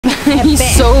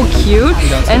He's so cute,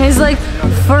 and his like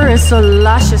fur is so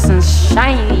luscious and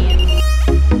shiny.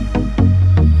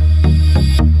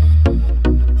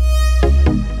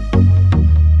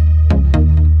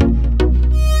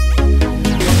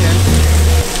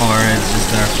 Or it's just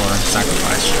there for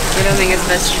sacrifice. We don't think it's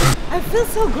best. I feel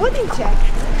so good in Czech.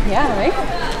 Yeah, right?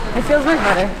 It feels much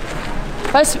better.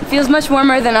 Plus, it feels much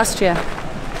warmer than Austria.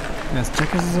 Yes,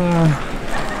 Czech is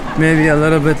maybe a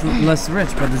little bit less rich,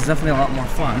 but it's definitely a lot more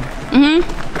fun.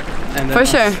 And For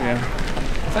sure. Austria.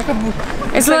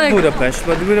 It's It's like Budapest,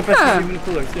 but Budapest is even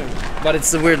cooler too. But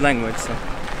it's a weird language, so.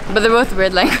 But they're both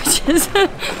weird languages.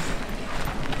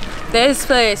 This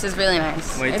place is really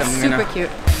nice. Wait, it's I'm super gonna...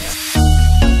 cute.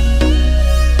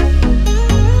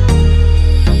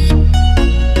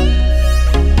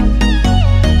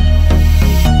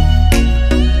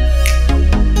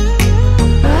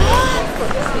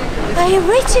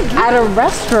 At a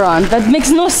restaurant? That makes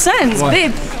no sense, what?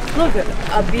 Babe. Look,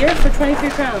 a beer for 23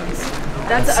 crowns.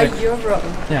 That's a euro.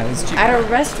 Yeah, it's cheap. At a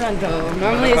restaurant though,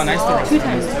 normally it's nice 2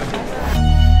 times.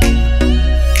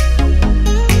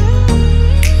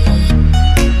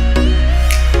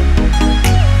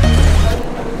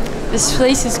 This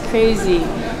place is crazy.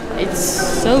 It's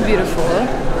so beautiful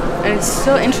and it's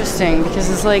so interesting because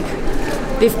it's like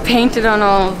they've painted on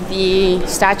all the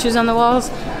statues on the walls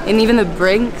and even the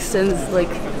bricks, and it's like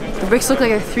the bricks look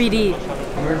like a 3D.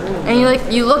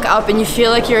 And you look up and you feel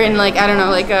like you're in like, I don't know,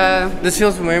 like a... This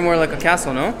feels way more like a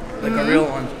castle, no? Like a real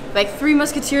one. Like Three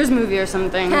Musketeers movie or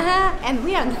something. And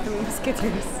we are the Three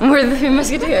Musketeers. We're the Three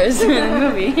Musketeers in the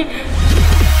movie.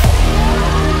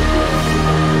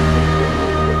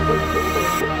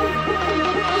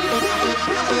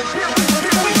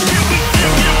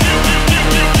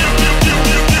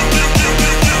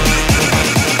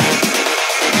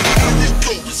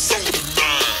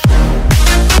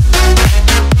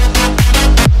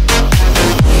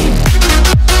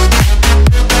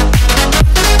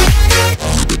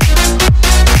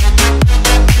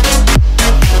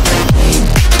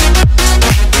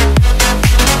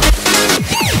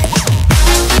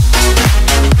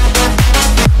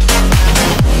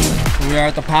 We are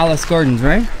at the Palace Gardens,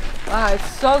 right? Wow, it's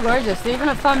so gorgeous. They even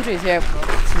have palm trees here.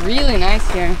 It's really nice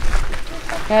here.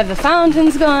 They have the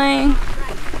fountains going.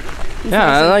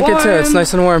 Yeah, I like it too. It's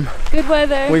nice and warm. Good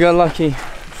weather. We got lucky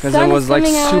because it was like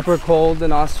super cold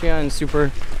in Austria and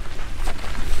super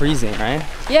freezing, right?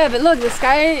 Yeah, but look, the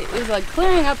sky is like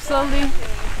clearing up slowly.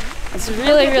 It's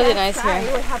really, really nice here.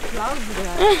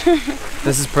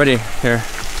 This is pretty here.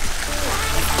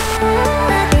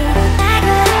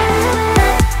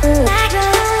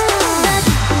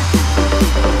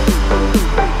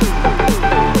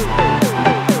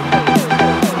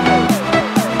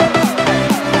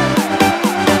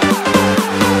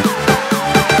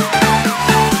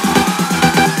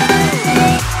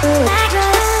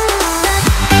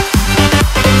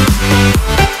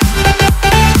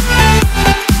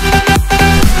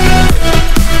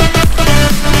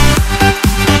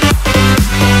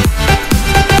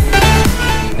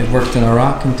 Worked in a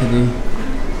rock into the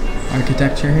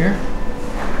architecture here.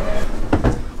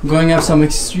 Going up some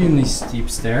extremely steep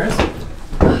stairs.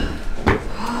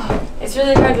 It's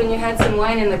really hard when you had some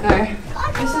wine in the car.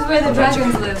 This is where the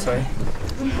dragons live. Sorry.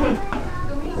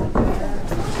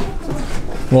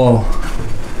 Whoa.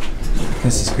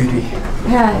 This is creepy.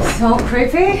 Yeah, it's so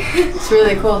creepy. It's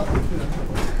really cool.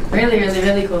 Really, really,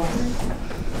 really cool.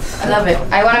 I love it.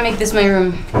 I want to make this my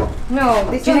room. No,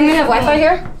 Do you think we have Wi-Fi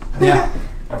here? Yeah.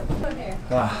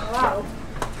 Wow.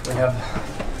 We have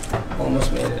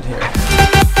almost made it here.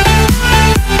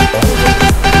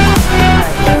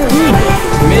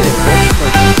 We made it.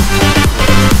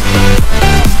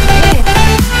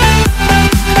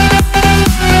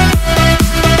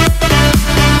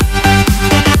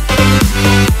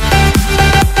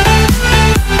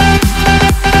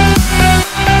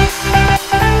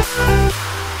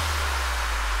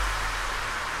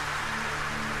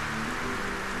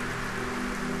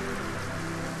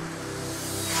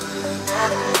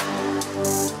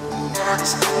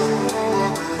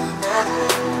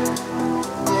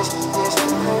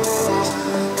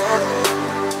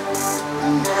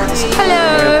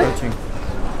 Hello!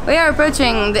 We are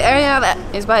approaching the area that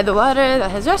is by the water that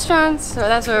has restaurants, so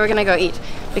that's where we're gonna go eat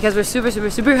because we're super, super,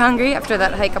 super hungry after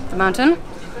that hike up the mountain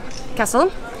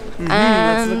castle.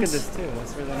 Let's look at this too.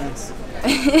 That's really nice.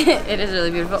 It is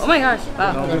really beautiful. Oh my gosh!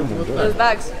 Wow, those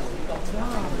bags.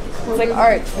 It's like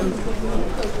art.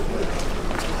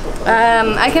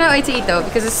 I cannot wait to eat though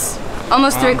because it's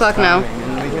almost 3 o'clock now,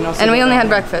 and we only had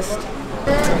breakfast.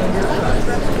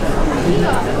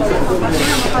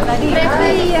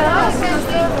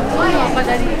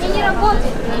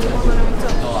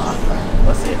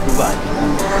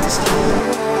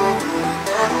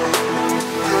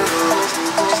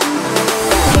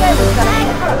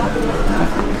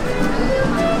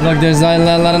 Look, there's a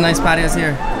lot of nice patios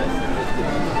here.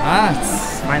 Ah,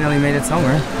 it's finally made it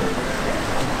somewhere.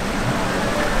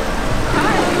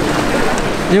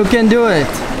 You can do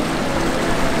it.